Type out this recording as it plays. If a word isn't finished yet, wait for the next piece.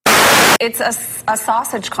It's a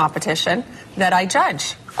sausage competition that I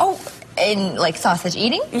judge. Oh, in like sausage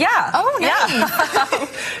eating? Yeah. Oh, nice. Yeah.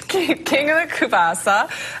 King of the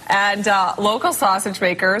Kubasa and local sausage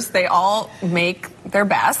makers, they all make their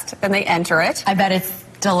best and they enter it. I bet it's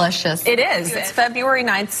delicious. It is. It's February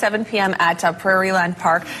 9th, 7 p.m. at Prairieland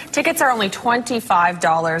Park. Tickets are only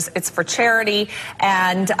 $25. It's for charity,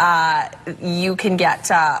 and you can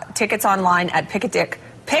get tickets online at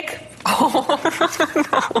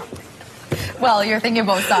Well, you're thinking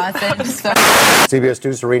about sausage. So. CBS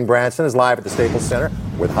 2's Serene Branson is live at the Staples Center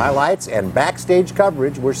with highlights and backstage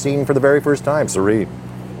coverage we're seeing for the very first time. Serene.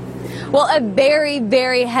 Well, a very,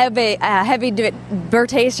 very heavy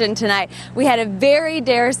rotation tonight. We had a very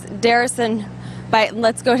Darrison, but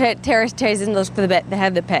let's go to Terrace and look for the bit. They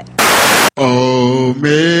have the pit. Amazing.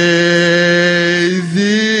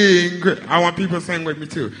 I want people to sing with me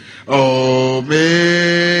too. Amazing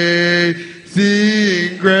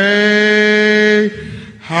grace,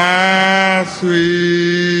 how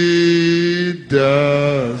sweet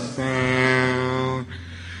the sound.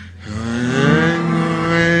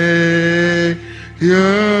 You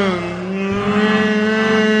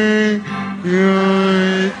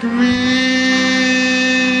make me.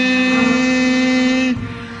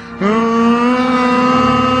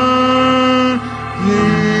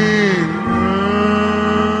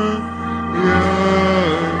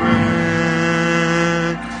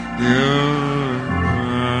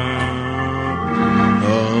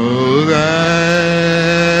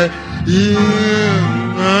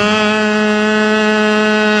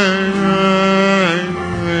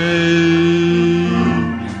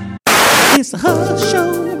 It's a hush show,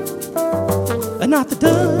 not the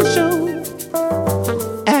done show.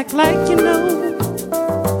 Act like you know,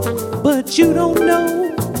 but you don't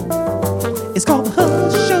know. It's called the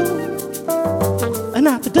hush show,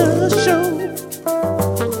 not the done show.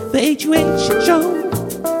 The HUH show.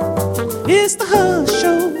 It's the hush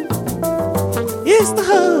show. It's the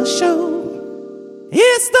hush show.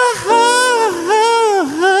 It's the hush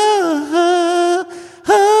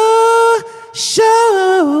show.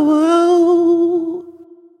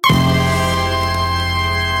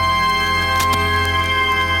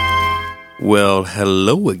 Well,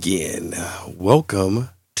 hello again. Welcome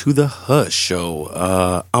to the Hush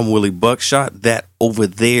Show. I'm Willie Buckshot. That over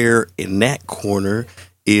there in that corner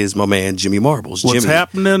is my man Jimmy Marbles. What's Jimmy,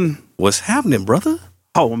 happening? What's happening, brother?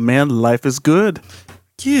 Oh man, life is good.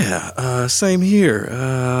 Yeah, same here.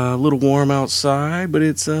 A little warm outside, but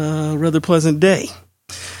it's a rather pleasant day.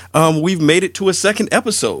 We've made it to a second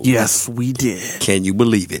episode. Yes, we did. Can you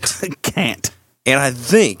believe it? Can't. And I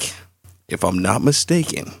think, if I'm not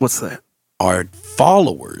mistaken, What's that? our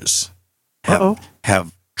followers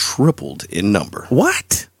have tripled in number.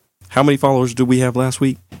 What? How many followers did we have last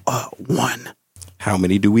week? 1. How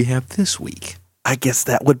many do we have this week? I guess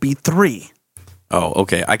that would be 3. Oh,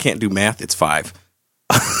 okay. I can't do math. It's 5.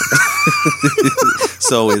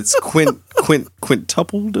 So it's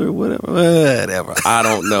quintupled or whatever. Whatever. I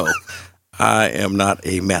don't know. I am not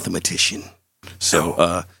a mathematician.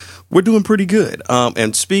 So we're doing pretty good.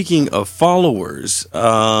 And speaking of followers,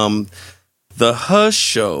 the Hush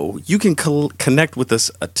Show, you can connect with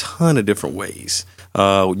us a ton of different ways.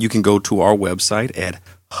 You can go to our website at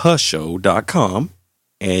hushshow.com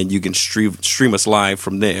and you can stream us live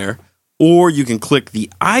from there. Or you can click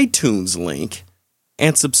the iTunes link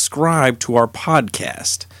and subscribe to our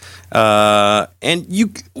podcast. And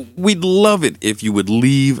we'd love it if you would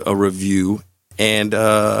leave a review and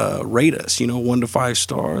rate us, 1 to 5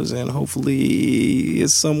 stars, and hopefully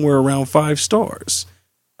it's somewhere around 5 stars.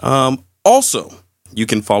 Also, you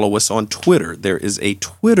can follow us on Twitter. There is a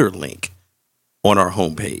Twitter link on our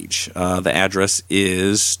homepage. The address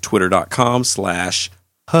is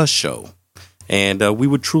twitter.com/hushshow. And we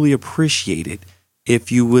would truly appreciate it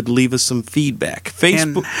if you would leave us some feedback.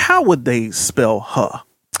 Facebook. And how would they spell huh?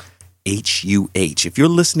 HUH. If you're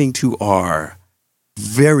listening to our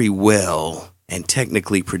very well and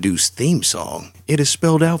technically produced theme song, it is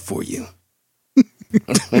spelled out for you.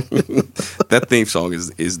 That theme song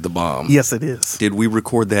is the bomb. Yes, it is. Did we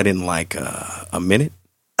record that in like a minute?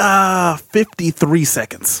 53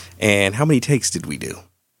 seconds. And how many takes did we do?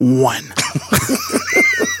 1.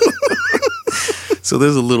 So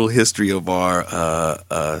there's a little history of our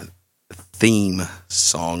theme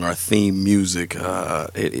song, our theme music. A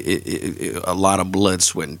lot of blood,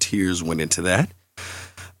 sweat, and tears went into that.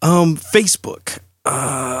 Facebook.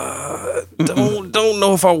 Don't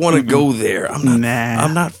know if I want to go there.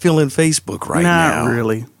 I'm not feeling Facebook right now. Not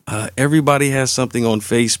really. Everybody has something on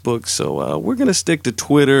Facebook, so we're gonna stick to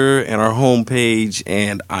Twitter and our homepage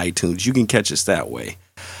and iTunes. You can catch us that way.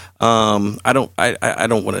 I don't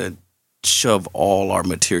want to shove all our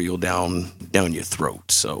material down your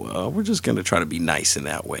throat. So we're just going to try to be nice in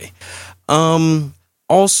that way.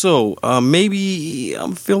 Also, maybe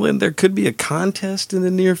I'm feeling there could be a contest in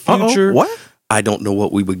the near future. Uh-oh, what? I don't know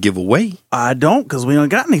what we would give away. I don't, because we don't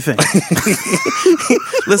got anything.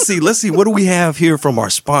 Let's see. What do we have here from our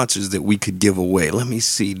sponsors that we could give away? Let me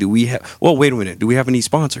see. Do we have? Well, wait a minute. Do we have any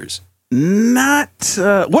sponsors? Not.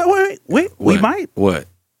 Wait. We What? might. What?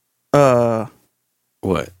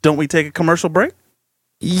 What? Don't we take a commercial break?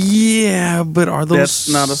 Yeah, but are those? That's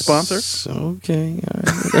not a sponsor? Okay. All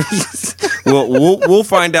right. Well, we'll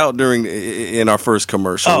find out in our first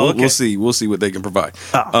commercial. Oh, okay. We'll see what they can provide.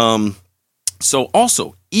 Oh. So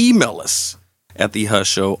also email us at the Hush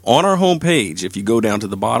Show on our homepage. If you go down to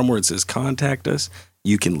the bottom where it says contact us,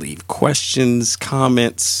 you can leave questions,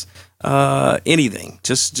 comments, anything.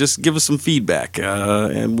 Just give us some feedback,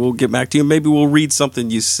 and we'll get back to you. Maybe we'll read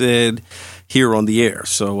something you said here on the air.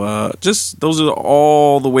 So just those are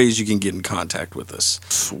all the ways you can get in contact with us.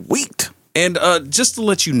 Sweet. And just to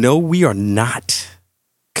let you know, we are not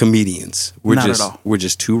comedians. Not at all. We're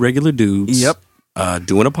just two regular dudes. Yep.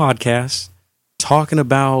 Doing a podcast, talking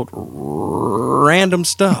about random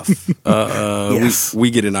stuff. Yes. We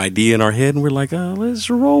get an idea in our head and we're like, let's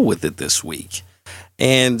roll with it this week.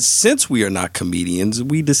 And since we are not comedians,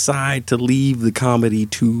 we decide to leave the comedy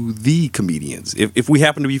to the comedians. If we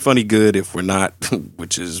happen to be funny, good. If we're not,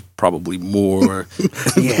 which is probably more.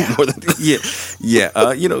 Yeah.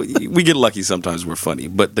 We get lucky sometimes we're funny.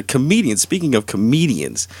 But the comedians, speaking of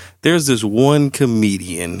comedians, there's this one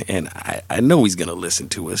comedian, and I know he's going to listen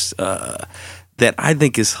to us, that I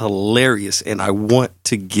think is hilarious, and I want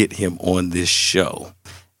to get him on this show.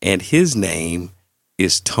 And his name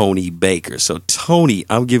is Tony Baker. So Tony,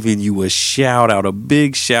 I'm giving you a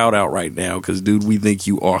big shout out right now, because dude, we think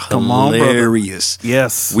you are hilarious.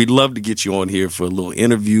 Yes. We'd love to get you on here for a little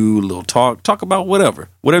interview, a little talk about whatever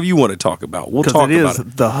you want to talk about. We'll talk about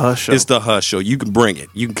it. The Hush Show. It's the Hush Show. You can bring it.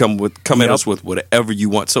 You can come at us with whatever you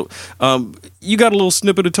want. So you got a little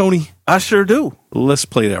snippet of Tony? I sure do. Let's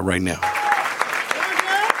play that right now.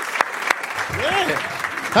 Yeah.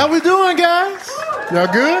 How we doing, guys?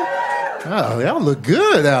 Y'all good? Oh, y'all look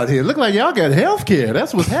good out here. Look like y'all got health care.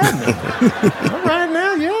 That's what's happening. All right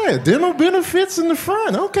now, yeah. Dental benefits in the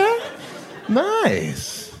front. Okay.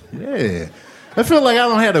 Nice. Yeah. I feel like I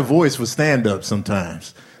don't have a voice for stand-up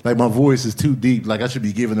sometimes. Like my voice is too deep. Like I should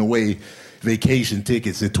be giving away vacation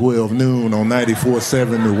tickets at 12 noon on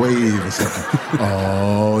 94.7 The Wave or something.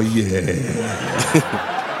 Oh,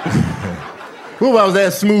 yeah. What about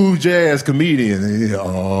that smooth jazz comedian?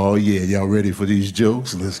 Oh, yeah, y'all ready for these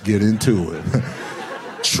jokes? Let's get into it.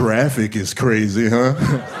 Traffic is crazy, huh?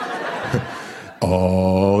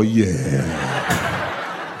 Oh,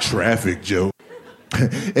 yeah. Traffic joke.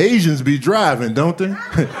 Asians be driving, don't they?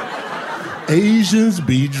 Asians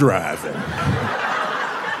be driving.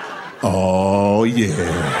 Oh,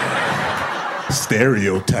 yeah.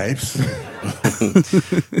 Stereotypes.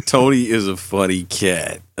 Tony is a funny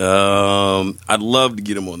cat. I'd love to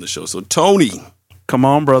get him on the show. So Tony, come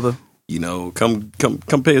on, brother. Come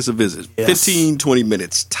pay us a visit. Yes. 15, 20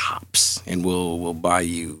 minutes tops, and we'll buy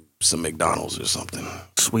you some McDonald's or something.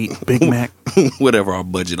 Sweet. Big Mac. Whatever our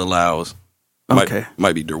budget allows. Okay.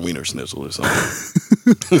 Might be Der Wiener Schnitzel or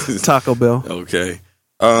something. Taco Bell. Okay.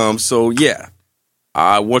 So yeah,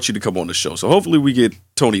 I want you to come on the show. So hopefully we get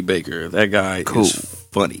Tony Baker. That guy is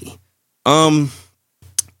funny.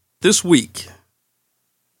 This week,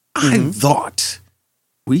 I thought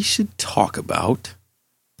we should talk about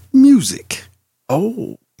music.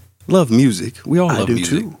 Oh. Love music. We all love do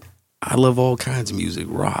music. too. I love all kinds of music.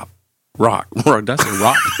 Rock. That's a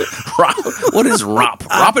rock. Rock. What is rock?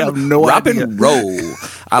 I have no idea. And roll.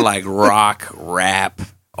 I like rock, rap,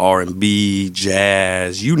 R&B,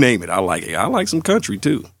 jazz. You name it. I like it. I like some country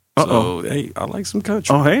too. So hey, I like some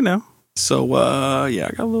country. Oh, hey now. So yeah,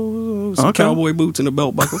 I got some cowboy boots and a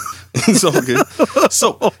belt buckle. It's all good.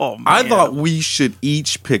 So I thought we should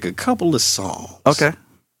each pick a couple of songs. Okay.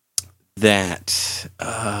 That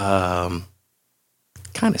kind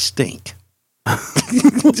of stink.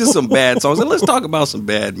 Just some bad songs. And let's talk about some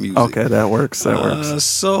bad music. Okay, that works.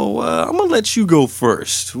 So I'm going to let you go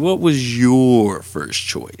first. What was your first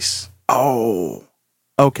choice? Oh,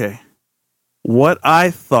 okay. What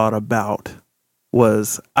I thought about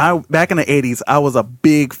was back in the 80s, I was a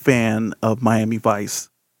big fan of Miami Vice.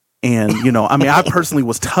 And, I personally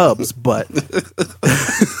was Tubbs, but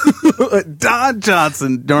Don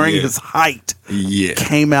Johnson, during his height,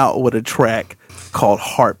 came out with a track called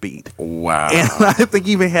Heartbeat. Wow. And I think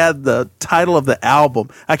he even had the title of the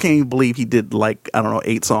album. I can't even believe he did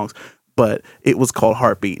 8 songs, but it was called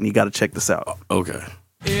Heartbeat, and you got to check this out. Okay.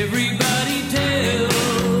 Everybody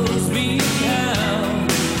tells me how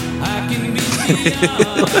I can be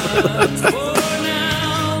beyond for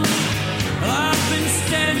now. I've been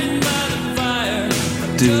standing by the fire.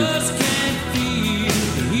 Dude. Just can't feel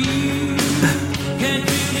the heat. Can't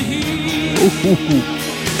feel the heat.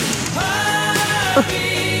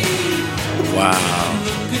 Wow.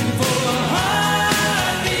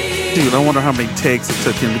 Dude, I wonder how many takes it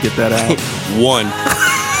took him to get that out. One.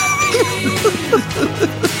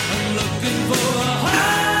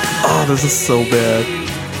 Oh, this is so bad.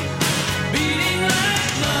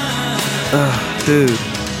 Dude.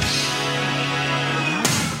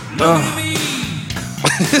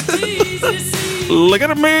 Look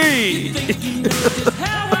at me.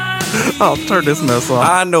 I'll turn this mess off.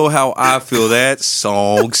 I know how I feel. That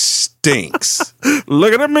song stinks.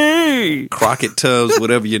 Look at me. Crockett Tubbs,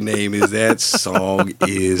 whatever your name is, that song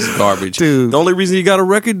is garbage. Dude. The only reason he got a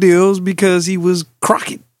record deal is because he was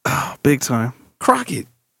Crockett. Oh, big time. Crockett.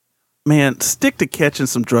 Man, stick to catching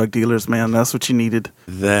some drug dealers, man. That's what you needed.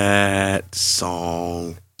 That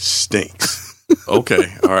song stinks.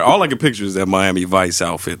 Okay. All right. All I can picture is that Miami Vice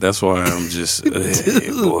outfit. That's why I'm just, hey,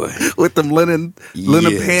 boy. With them linen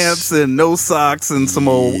Yes. pants and no socks and some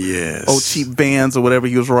old cheap Vans or whatever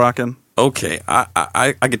he was rocking. Okay,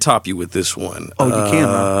 I could top you with this one. Oh, you can,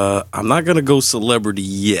 huh? I'm not gonna go celebrity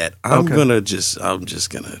yet. I'm Okay. just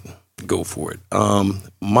gonna go for it.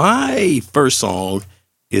 My first song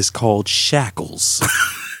is called Shackles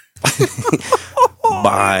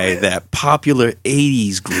by that popular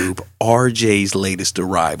 80s group RJ's Latest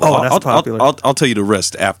Arrival. Oh, that's popular. I'll tell you the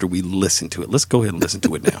rest after we listen to it. Let's go ahead and listen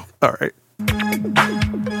to it now. All right.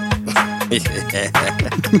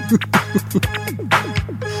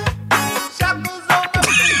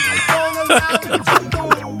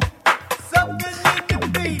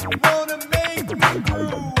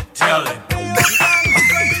 Tell it.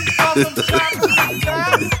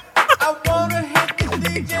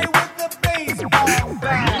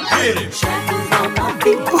 Hit it.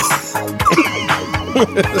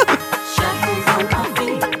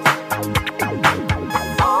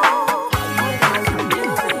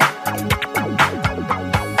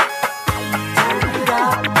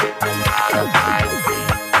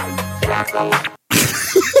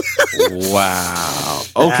 Wow.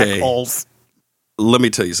 Okay. Shackles. Let me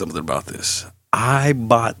tell you something about this. I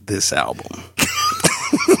bought this album.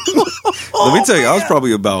 Let me tell you, I was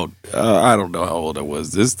probably about, I don't know how old I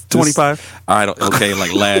was. This 25? I don't, okay,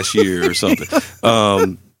 like last year or something.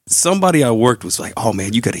 Somebody I worked with was like, oh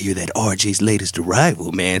man, you got to hear that RJ's Latest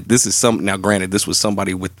Arrival, man. This is now granted, this was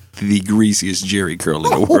somebody with the greasiest jerry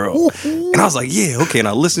curl in the world. And I was like, yeah, okay. And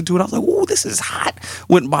I listened to it. I was like, oh, this is hot.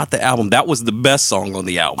 Went and bought the album. That was the best song on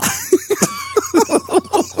the album.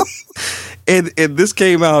 And this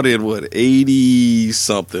came out in what, 80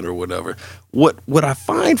 something or whatever. What I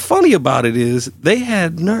find funny about it is they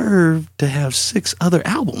had nerve to have 6 other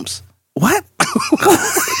albums. What?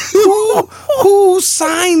 Who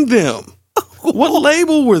signed them? What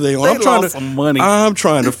label were they on? They lost some money. I'm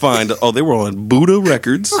trying to find. Oh, they were on Buddha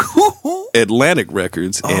Records, Atlantic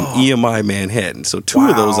Records, and EMI Manhattan. So 2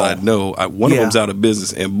 of those I know. One of them's out of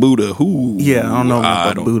business, and Buddha. Yeah, I don't know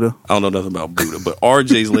about Buddha. I don't know nothing about Buddha. But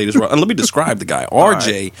RJ's latest. And let me describe the guy.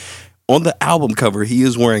 RJ on the album cover, he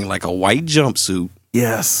is wearing like a white jumpsuit.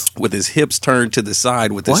 Yes. With his hips turned to the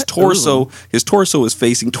side, with his torso. Ooh. His torso is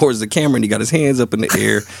facing towards the camera, and he got his hands up in the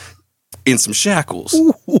air in some shackles.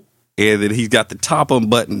 Ooh. And then he's got the top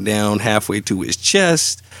unbuttoned down halfway to his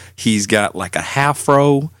chest. He's got like a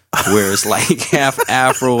half-fro, where it's like half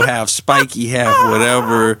afro, half spiky, half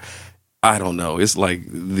whatever. I don't know. It's like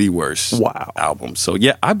the worst album. So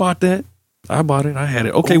yeah, I bought that. I bought it. I had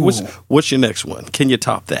it. Okay, what's your next one? Can you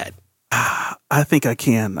top that? I think I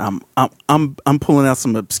can. I'm pulling out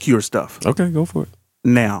some obscure stuff. Okay, go for it.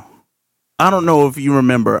 Now, I don't know if you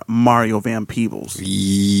remember Mario Van Peebles.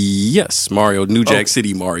 Yes, New Jack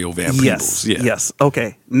City Mario Van Peebles. Yes.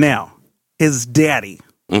 Okay. Now, his daddy,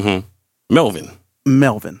 Melvin.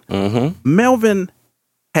 Melvin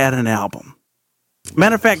had an album.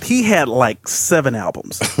 Matter of fact, he had like 7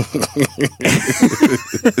 albums.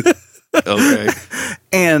 Okay.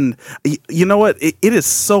 And you know what? It is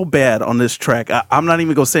so bad on this track. I'm not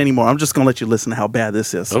even going to say anymore. I'm just going to let you listen to how bad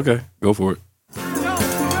this is. Okay, go for it.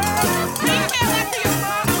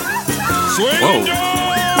 Whoa.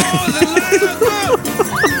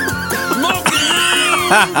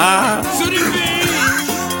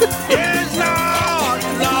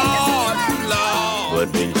 But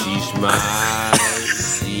when she smiles,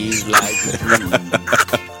 she's like a dream.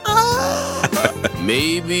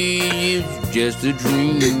 Maybe it's just a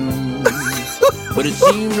dream. But it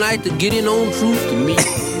seemed like the getting on truth to me.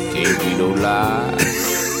 Can't be no lie.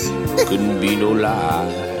 Couldn't be no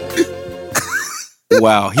lie.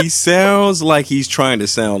 Wow, he sounds like he's trying to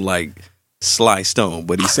sound like Sly Stone,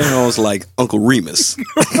 but he sounds like Uncle Remus.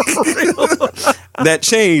 That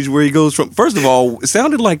change where he goes from, first of all, it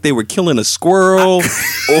sounded like they were killing a squirrel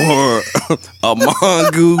or a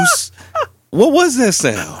mongoose. What was that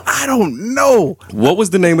sound? I don't know. What was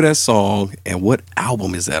the name of that song, and what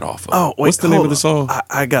album is that off of? Oh, wait, what's the name of the song?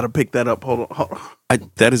 I got to pick that up. Hold on.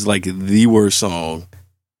 That is like the worst song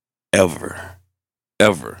ever.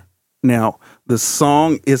 Now, the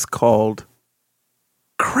song is called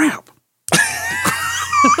Crap.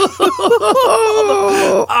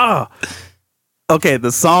 Okay,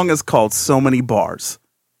 the song is called So Many Bars.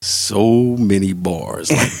 So Many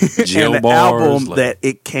Bars. Like jail and the bars. album that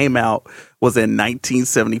it came out was in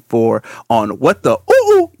 1974 on What the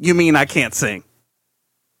Ooh You Mean I Can't Sing.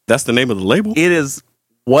 That's the name of the label? It is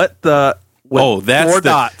What the that's four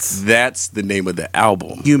dots. That's the name of the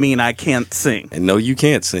album. You Mean I Can't Sing. And no, you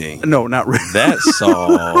can't sing. No, not really. That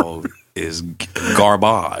song is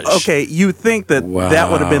garbage. Okay, you think that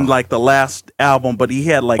that would have been like the last album, but he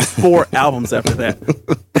had like 4 albums after that.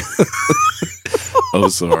 Oh,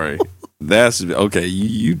 sorry. That's okay.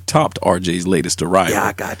 You topped RJ's latest arrival. Yeah,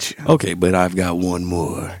 I got you. Okay, but I've got one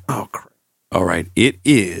more. Oh, crap. All right. It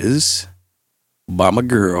is by my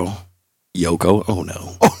girl, Yoko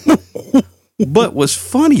Ono. But what's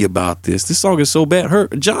funny about this song is so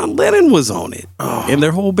bad. John Lennon was on it, and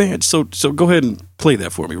their whole band. So go ahead and play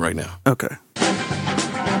that for me right now. Okay.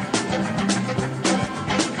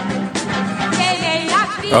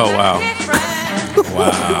 Oh wow!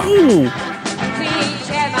 Wow.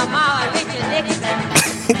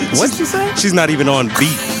 What'd you say? She's not even on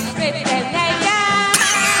beat.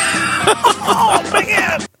 Oh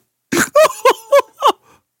man!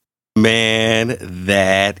 Man,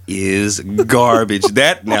 that is garbage.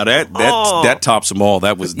 That tops them all.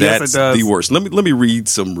 That's the worst. Let me read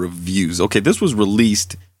some reviews. Okay, this was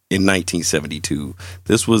released in 1972.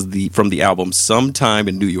 This was from the album Sometime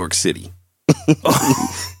in New York City.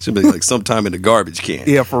 Should be like Sometime in the Garbage Can.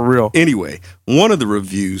 Yeah, for real. Anyway, one of the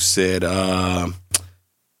reviews said,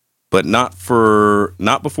 but not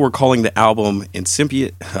before calling the album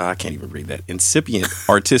incipient. I can't even read that. Incipient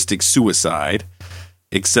artistic suicide.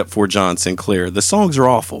 Except for John Sinclair. The songs are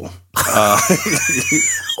awful.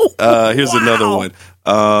 Here's another one.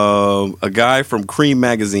 A guy from Cream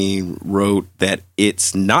Magazine wrote that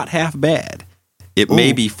it's not half bad. It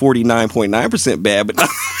may be 49.9% bad, but not,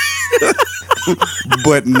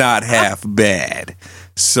 but not half bad.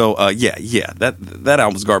 So, that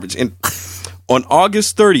album's garbage. And on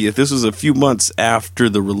August 30th, this was a few months after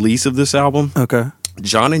the release of this album. Okay.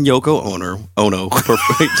 John and Yoko Ono.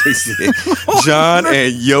 John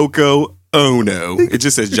and Yoko Ono. It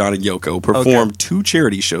just says John and Yoko performed 2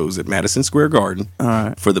 charity shows at Madison Square Garden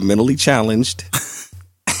for the mentally challenged.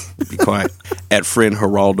 Be quiet. At friend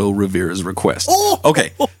Geraldo Rivera's request.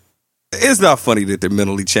 Okay. It's not funny that they're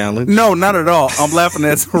mentally challenged. No, not at all. I'm laughing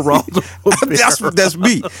at Geraldo Rivera. That's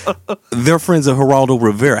me. They're friends of Geraldo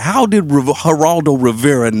Rivera. How did Geraldo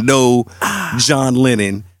Rivera know John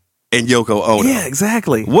Lennon and Yoko Ono? Yeah,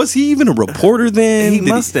 exactly. Was he even a reporter then? He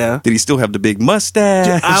must have. Did he still have the big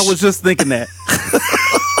mustache? I was just thinking that.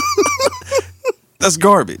 That's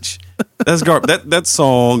garbage. That's garbage. That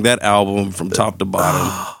song, that album from top to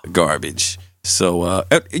bottom, garbage. So,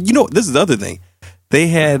 this is the other thing. They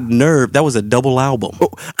had nerve. That was a double album.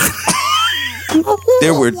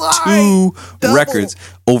 There were 2 records,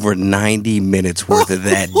 over 90 minutes worth of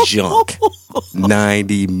that junk.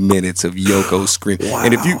 90 minutes of Yoko screaming. Wow.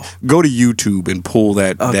 And if you go to YouTube and pull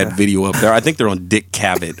that video up there, I think they're on Dick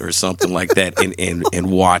Cavett or something like that, and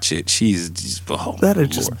watch it. She's just, that is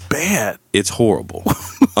just bad. It's horrible.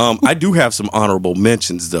 I do have some honorable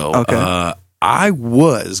mentions though. Okay. I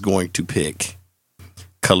was going to pick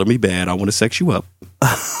Color Me Bad, I Want to Sex You Up.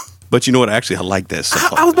 But you know what? Actually, I like that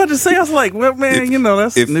song. I was about to say, I was like, well, man,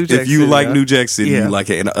 that's New Jack City. If you like New Jack City, you like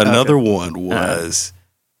it. And another one was,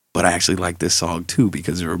 but I actually like this song too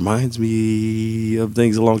because it reminds me of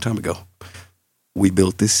things a long time ago. We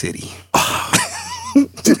Built This City.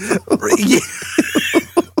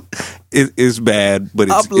 It's bad, but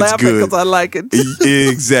it's good. I'm laughing because I like it.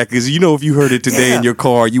 Exactly. So, if you heard it today in your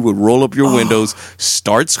car, you would roll up your windows,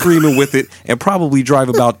 start screaming with it, and probably drive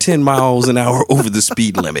about 10 miles an hour over the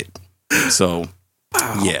speed limit. So,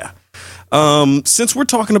 yeah. Since we're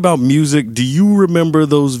talking about music, do you remember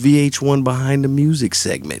those VH1 Behind the Music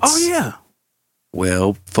segments? Oh, yeah.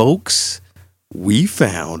 Well, folks, we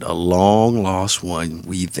found a long lost one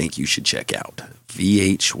we think you should check out.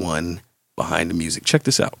 VH1 Behind the Music. Check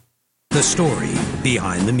this out. The story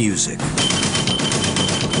behind the music.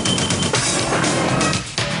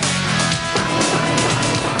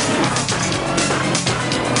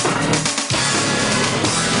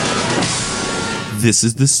 This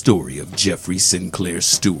is the story of Jeffrey Sinclair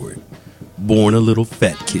Stewart. Born a little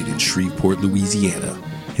fat kid in Shreveport, Louisiana,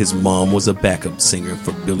 his mom was a backup singer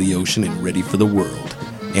for Billy Ocean and Ready for the World,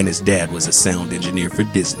 and his dad was a sound engineer for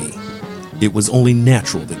Disney. It was only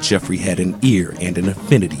natural that Jeffrey had an ear and an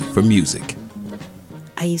affinity for music.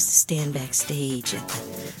 I used to stand backstage at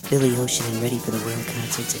the Billy Ocean and Ready for the World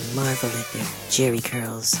concerts and marvel at their jerry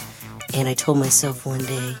curls. And I told myself one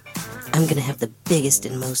day, I'm gonna have the biggest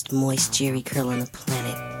and most moist jerry curl on the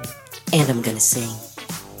planet. And I'm gonna sing.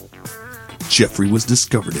 Jeffrey was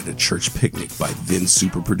discovered at a church picnic by then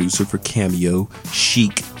super producer for Cameo,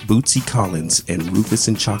 Chic, Bootsy Collins, and Rufus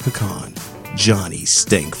and Chaka Khan, Johnny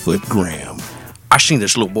Stankfoot Graham. I seen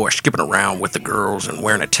this little boy skipping around with the girls and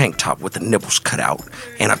wearing a tank top with the nipples cut out,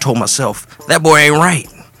 and I told myself, that boy ain't right.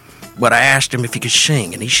 But I asked him if he could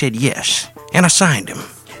sing, and he said yes, and I signed him.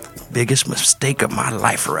 Biggest mistake of my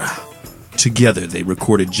life, Together, they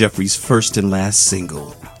recorded Jeffrey's first and last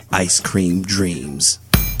single, Ice Cream Dreams.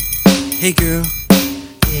 Hey girl,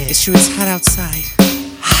 it sure is hot outside.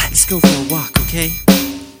 Let's go for a walk, okay?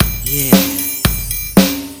 Yeah.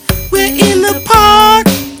 We're in the park,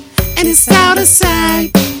 and it's out of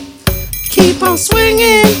sight. Keep on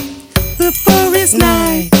swinging before it's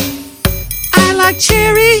night. I like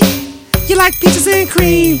cherry, you like peaches and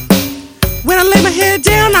cream. When I lay my head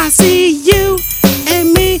down, I see you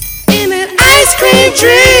and me in an ice cream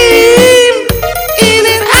dream. In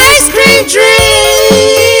an ice cream dream.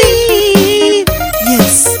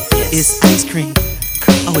 Yes, it's ice cream.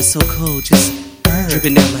 Oh, it's so cold, just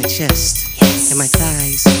dripping down my chest and my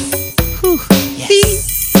thighs. Whew. Yes.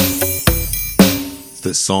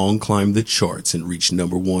 The song climbed the charts and reached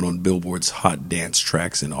 #1 on Billboard's Hot Dance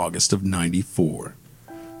Tracks in August of '94.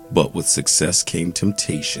 But with success came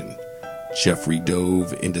temptation. Jeffrey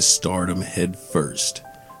dove into stardom head first.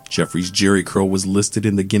 Jeffrey's jerry curl was listed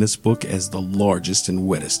in the Guinness Book as the largest and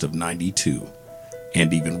wettest of '92.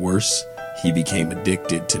 And even worse, he became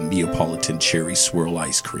addicted to Neapolitan cherry swirl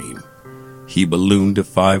ice cream. He ballooned to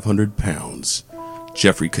 500 pounds.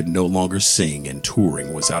 Jeffrey could no longer sing, and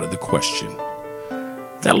touring was out of the question.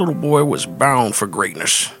 That little boy was bound for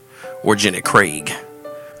greatness, or Jenny Craig.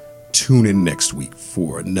 Tune in next week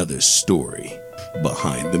for another story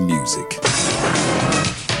behind the music.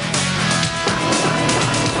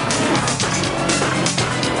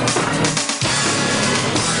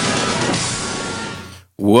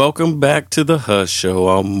 Welcome back to the Hush Show.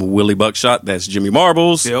 I'm Willie Buckshot. That's Jimmy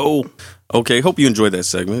Marbles. Yo. Okay, hope you enjoyed that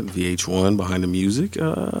segment, VH1 Behind the Music.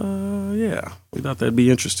 Yeah, we thought that'd be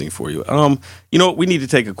interesting for you. You know what? We need to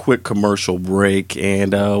take a quick commercial break,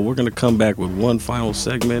 and we're going to come back with one final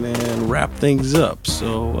segment and wrap things up.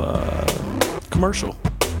 So, commercial.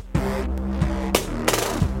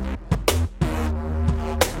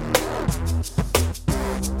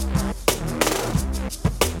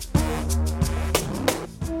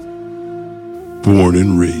 Born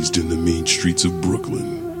and raised in the mean streets of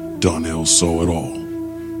Brooklyn, Donnell saw it all.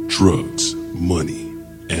 Drugs, money,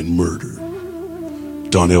 and murder.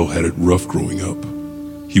 Donnell had it rough growing up.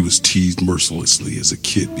 He was teased mercilessly as a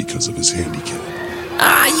kid because of his handicap.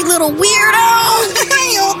 Ah, you little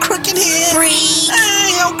weirdo! You old crooked head! Freak!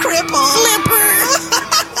 You old cripple! Flipper!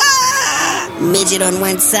 Midget on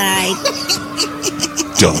one side.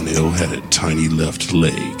 Donnell had a tiny left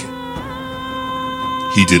leg.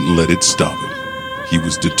 He didn't let it stop him. He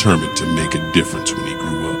was determined to make a difference when he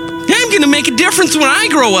grew up. I'm gonna make a difference when I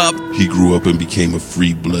grow up. He grew up and became a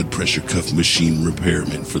free blood pressure cuff machine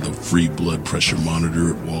repairman for the free blood pressure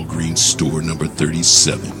monitor at Walgreens store number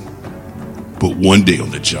 37. But one day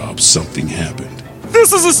on the job, something happened.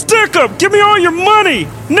 This is a stick-up! Give me all your money!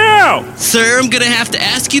 Now! Sir, I'm gonna have to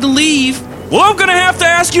ask you to leave. Well, I'm gonna have to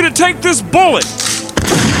ask you to take this bullet!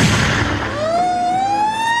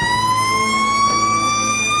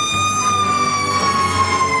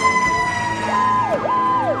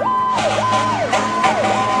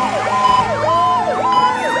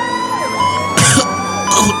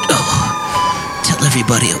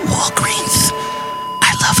 Everybody at Walgreens,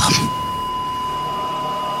 I love them.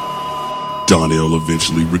 Donnell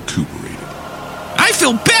eventually recuperated. I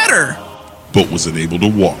feel better! But was unable to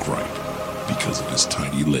walk right because of his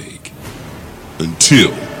tiny leg.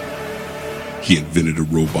 Until he invented a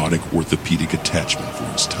robotic orthopedic attachment for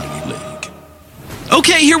his tiny leg.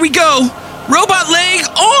 Okay, here we go. Robot leg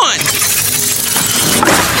on!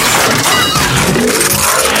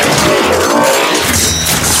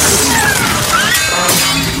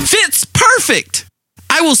 Fits perfect!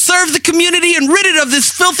 I will serve the of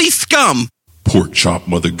this filthy scum. Pork Chop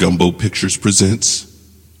Mother Gumbo Pictures presents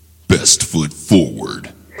Best Foot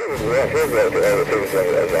Forward.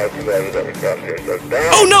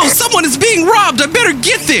 Oh no, someone is being robbed. I better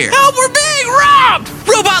get there. Help, we're being robbed.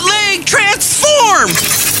 Robot leg transform.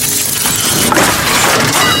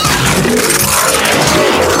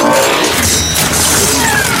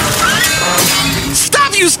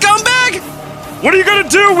 Stop, you scumbag. What are you gonna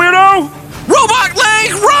do, weirdo? Robot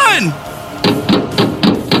leg, run.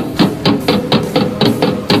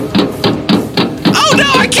 Oh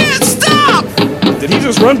no, I can't stop. Did he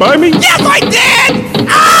just run by me? Yes, I did!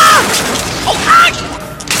 Ah! Oh, ah!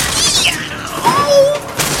 Yeah. Oh.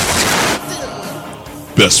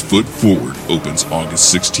 Best Foot Forward opens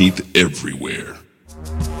August 16th everywhere.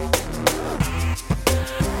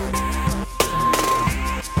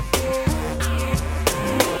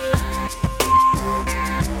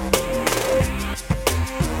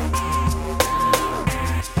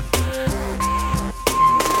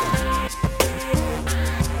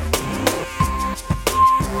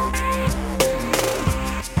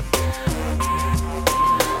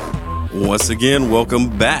 Once again,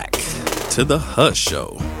 welcome back to the Hush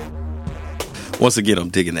Show. Once again, I'm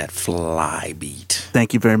digging that fly beat.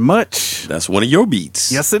 Thank you very much. That's one of your beats.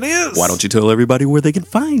 Yes, it is. Why don't you tell everybody where they can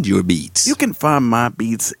find your beats? You can find my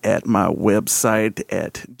beats at my website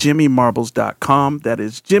at jimmymarbles.com. That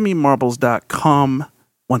is jimmymarbles.com.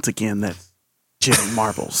 Once again, that's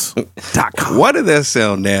jimmymarbles.com. Why did that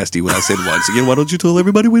sound nasty when I said once again? Why don't you tell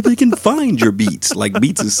everybody where they can find your beats? Like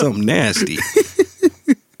beats is something nasty.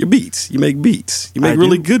 Your beats. You make beats. You make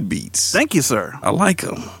really good beats. Thank you, sir. I like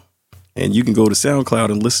them. And you can go to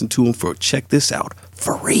SoundCloud and listen to them for, check this out,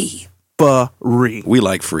 free. Free. We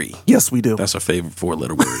like free. Yes, we do. That's our favorite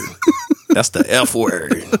four-letter word. That's the F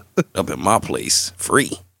word up in my place. Free.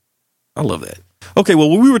 I love that. Okay, well,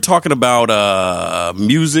 we were talking about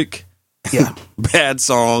music, bad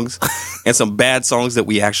songs, and some bad songs that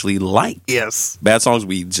we actually like. Yes. Bad songs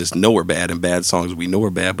we just know are bad, and bad songs we know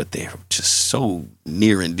are bad, but they're just so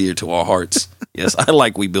near and dear to our hearts. Yes, I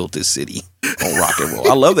like We Built This City on rock and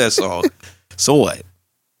roll. I love that song. So what?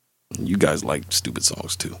 You guys like stupid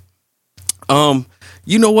songs too.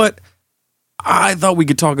 You know what? I thought we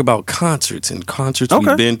could talk about concerts and concerts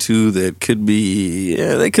we've been to that could be,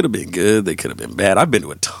 they could have been good. They could have been bad. I've been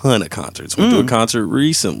to a ton of concerts. Went to a concert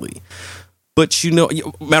recently. But you know,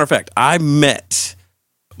 matter of fact, I met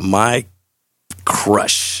my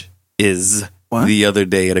crush the other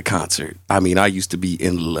day at a concert. I mean, I used to be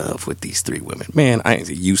in love with these three women. Man, I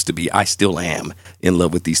used to be. I still am in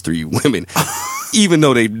love with these three women. Even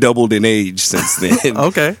though they've doubled in age since then.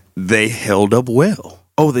 Okay. They held up well.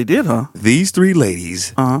 Oh, they did, huh? These three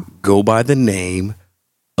ladies go by the name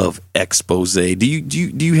of Expose. Do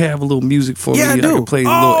you have a little music for me? I do. I can play a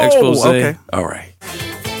little Expose. Okay. All right.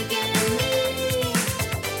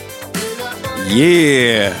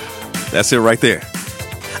 Yeah. That's it right there.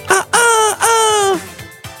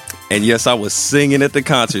 And yes, I was singing at the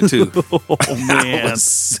concert too. Oh, man. I was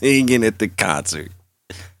singing at the concert.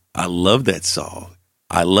 I love that song.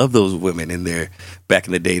 I love those women in there. Back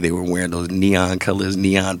in the day, they were wearing those neon colors,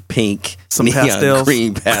 neon pink, some neon pastels.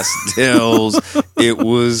 green pastels. It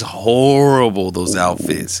was horrible, those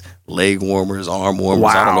outfits. Leg warmers, arm warmers.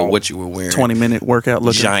 Wow. I don't know what you were wearing. 20-minute workout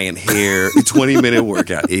looking. Giant hair. 20-minute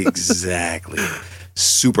workout. Exactly.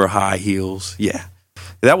 Super high heels. Yeah.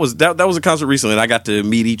 That was a concert recently, and I got to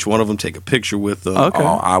meet each one of them, take a picture with them. Okay.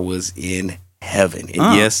 Oh, I was in heaven.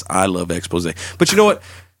 And yes, I love Expose. But you know what?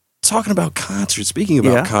 Talking about concerts, speaking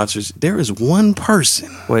about concerts, there is one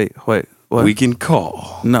person Wait. What? we can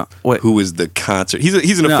call who is the concert. He's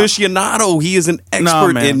an aficionado. He is an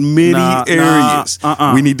expert in many areas.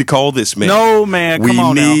 We need to call this man. No, man. Come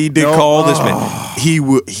on now. We need to call this man.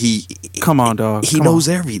 He come on, dog. He knows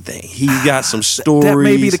everything. He got some stories. That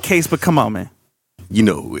may be the case, but come on, man. You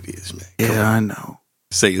know who it is, man. Yeah, I know.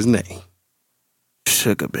 Say his name.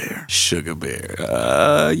 Sugar Bear. Sugar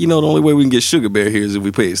Bear. You know, the only way we can get Sugar Bear here is if we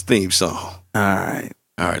play his theme song. All right.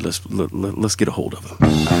 Let's get a hold of him.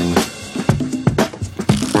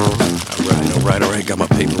 All right. Got my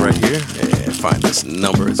paper right here. And find this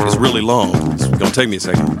number. It's really long. It's gonna take me a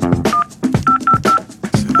second. 7,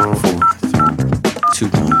 4, 3, 2,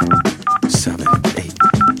 1, 7, 8,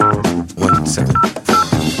 1, 7,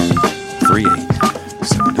 3, 8,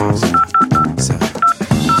 7, 9, 7, 7,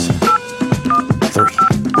 3.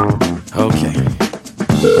 Okay.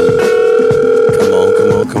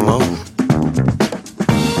 Come on.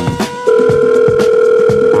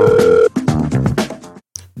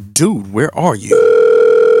 Dude, where are you?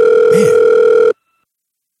 Man.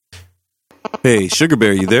 Hey, Sugar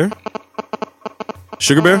Bear, you there?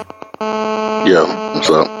 Sugar Bear? Yeah, what's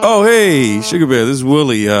up? Oh, hey, Sugar Bear, this is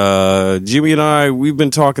Willie. Jimmy and I, we've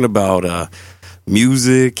been talking about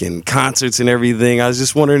music and concerts and everything. I was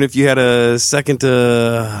just wondering if you had a second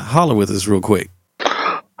to holler with us real quick.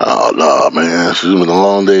 Oh, no, man. It's been a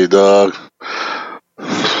long day, dog.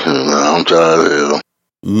 I'm tired of hell.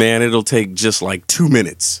 Man, it'll take just like 2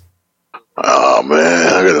 minutes. Oh,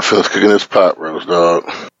 man. I gotta finish cooking this pot roast, dog.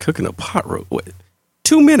 Cooking a pot roast? What?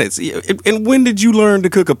 2 minutes? And when did you learn to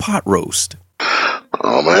cook a pot roast?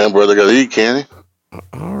 Oh, man, brother gotta eat, can't he?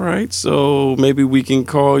 All right, so maybe we can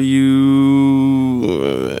call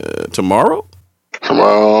you tomorrow?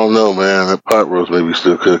 Tomorrow, I don't know, man. That pot roast may be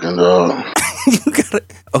still cooking, dog.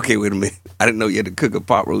 Okay, wait a minute. I didn't know you had to cook a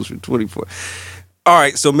pot roast for 24. All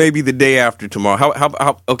right, so maybe the day after tomorrow.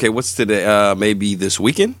 How okay, what's today? Maybe this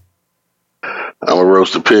weekend? I'm gonna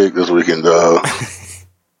roast a pig this weekend, dog.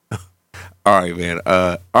 All right, man.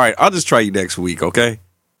 All right, I'll just try you next week, okay?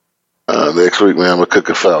 Next week, man, I'm gonna cook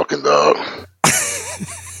a falcon, dog.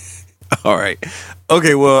 All right.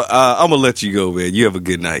 Okay, well, I'm gonna let you go, man. You have a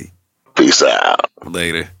good night. Peace out.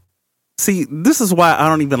 Later. See, this is why I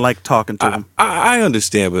don't even like talking to him. I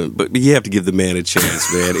understand, but you have to give the man a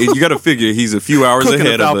chance, man. You got to figure he's a few hours Cooking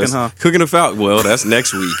ahead a falcon, of us. huh? Cooking a falcon. Well, that's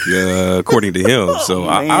next week, according to him. So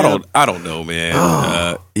I don't know,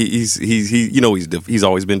 man. He's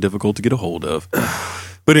always been difficult to get a hold of.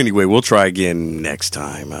 But anyway, we'll try again next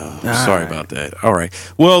time. Sorry about that. All right.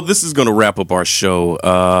 Well, this is going to wrap up our show.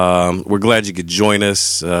 We're glad you could join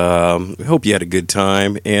us. We hope you had a good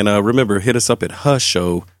time. And remember, hit us up at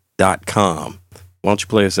hushshow.com. Why don't you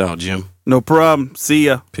play us out, Jim? No problem. See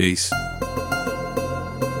ya. Peace.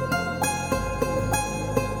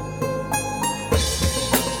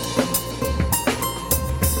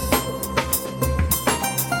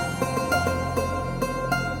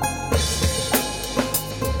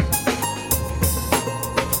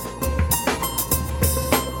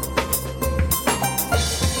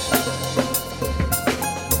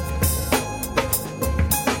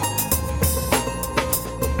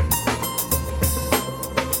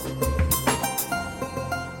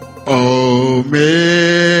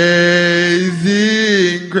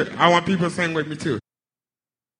 Amazing grace. I want people to sing with me too.